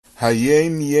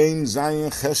Hayom Yom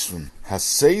Zayin Cheshvan.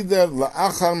 Haseder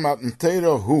la'achar Matan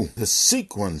Torah hu. The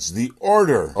sequence, the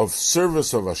order of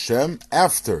service of Hashem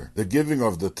after the giving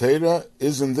of the Torah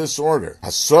is in this order.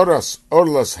 Hasoras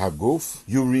orlas haguf.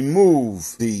 You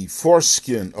remove the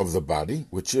foreskin of the body,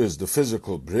 which is the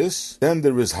physical bris. Then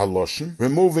there is haloshin,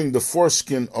 removing the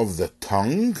foreskin of the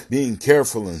tongue, being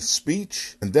careful in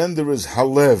speech. And then there is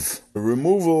halev, the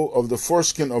removal of the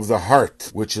foreskin of the heart,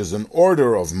 which is an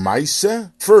order of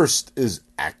maisa. First is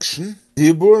action,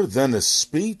 dibur, then is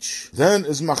speech, then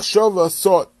is machshava,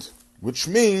 thought, which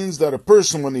means that a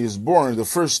person, when he is born, the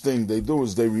first thing they do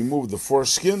is they remove the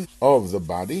foreskin of the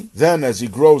body. Then as he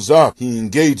grows up, he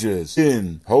engages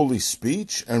in holy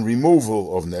speech and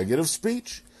removal of negative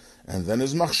speech. And then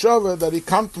is machshava, that he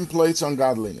contemplates on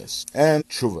godliness and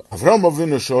tshuva. Avraham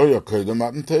Avinu shoya koydem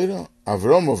Matan Torah.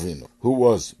 Avraham Avinu, who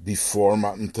was before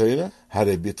Matan Torah,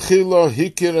 hare bitchila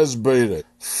hikir as beire.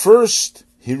 First,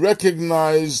 he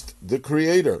recognized the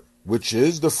Creator, which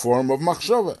is the form of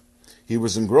machshava. He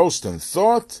was engrossed in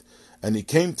thought, and he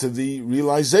came to the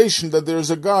realization that there is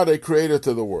a God, a Creator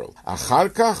to the world. Achar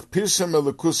kach pirsem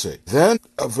elikuse. Then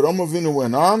Avraham Avinu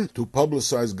went on to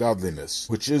publicize godliness,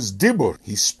 which is dibur.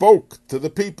 He spoke to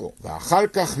the people. Achar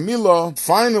kach milah.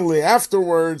 Finally,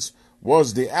 afterwards,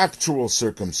 was the actual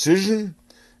circumcision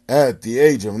at the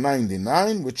age of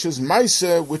 99, which is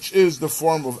Maiseh, which is the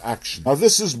form of action. Now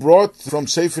this is brought from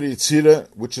Sefer Yetzirah,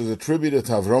 which is attributed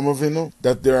to Avraham Avinu,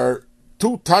 that there are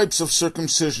two types of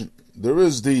circumcision. There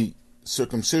is the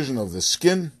circumcision of the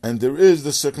skin, and there is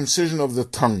the circumcision of the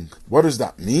tongue. What does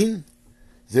that mean?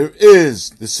 There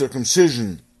is the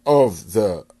circumcision of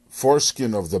the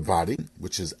foreskin of the body,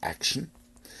 which is action.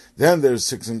 Then there's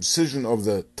circumcision of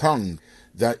the tongue,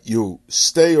 that you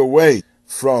stay away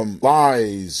from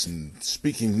lies and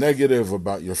speaking negative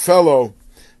about your fellow.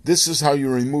 This is how you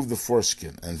remove the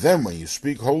foreskin. And then when you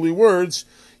speak holy words,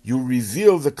 you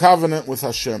reveal the covenant with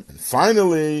Hashem. And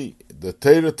finally, the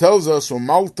Torah tells us,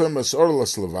 "Umaltem es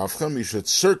orlas levavchem," you should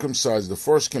circumcise the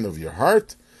foreskin of your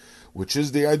heart, which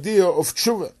is the idea of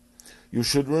tshuva. You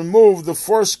should remove the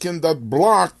foreskin that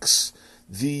blocks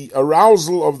the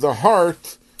arousal of the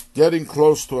heart getting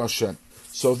close to Hashem.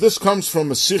 So this comes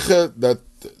from a Sichos that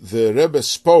the Rebbe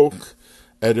spoke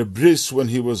at a bris when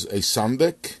he was a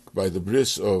Sandek, by the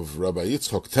bris of Rabbi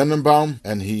Yitzchok Tenenbaum,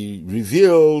 and he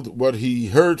revealed what he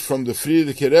heard from the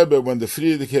Frierdiker Rebbe when the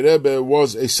Frierdiker Rebbe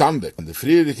was a Sandek. And the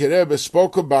Frierdiker Rebbe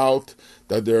spoke about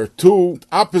that there are two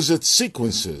opposite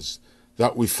sequences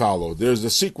that we follow. There's the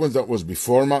sequence that was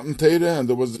before Matan Torah, and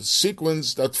there was the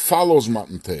sequence that follows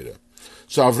Matan Torah.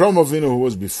 So Avraham Avinu, who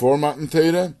was before Matan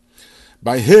Torah,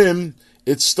 by him,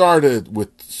 it started with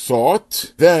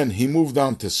thought, then he moved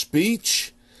on to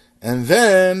speech, and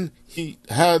then he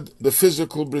had the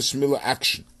physical bris milah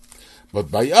action.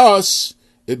 But by us,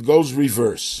 it goes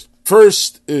reverse.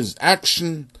 First is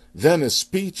action, then is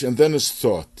speech, and then is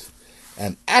thought.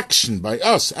 And action by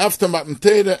us, after Matan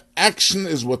Torah, action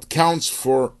is what counts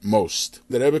for most.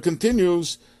 The Rebbe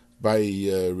continues by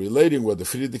relating what the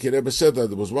Frierdiker Rebbe said, that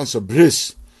there was once a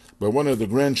bris by one of the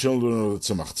grandchildren of the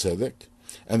Tzemach Tzedek,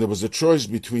 and there was a choice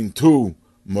between two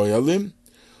moyalim.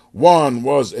 One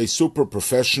was a super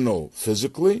professional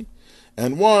physically,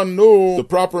 and one knew the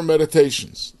proper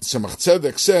meditations. Tzemach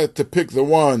Tzedek said to pick the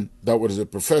one that was a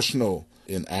professional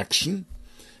in action,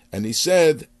 and he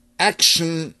said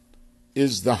action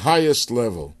is the highest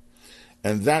level,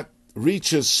 and that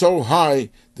reaches so high,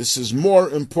 this is more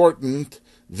important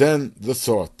than the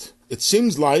thought. It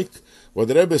seems like what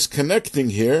the Rebbe is connecting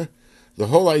here, the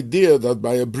whole idea that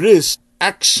by a bris,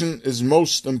 action is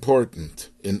most important.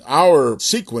 In our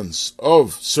sequence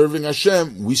of serving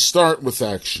Hashem, we start with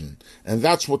action, and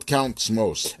that's what counts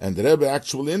most. And the Rebbe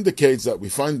actually indicates that we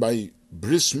find by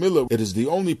bris milah, it is the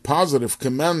only positive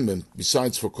commandment,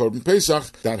 besides for Korban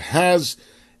Pesach, that has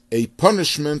a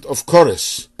punishment of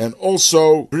kores. And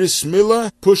also, bris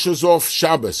milah pushes off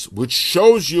Shabbos, which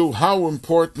shows you how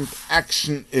important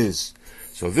action is.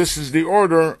 So this is the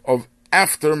order of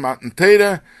after Matan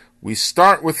Torah. We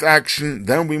start with action,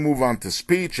 then we move on to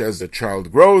speech as the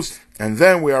child grows, and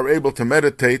then we are able to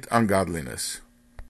meditate on godliness.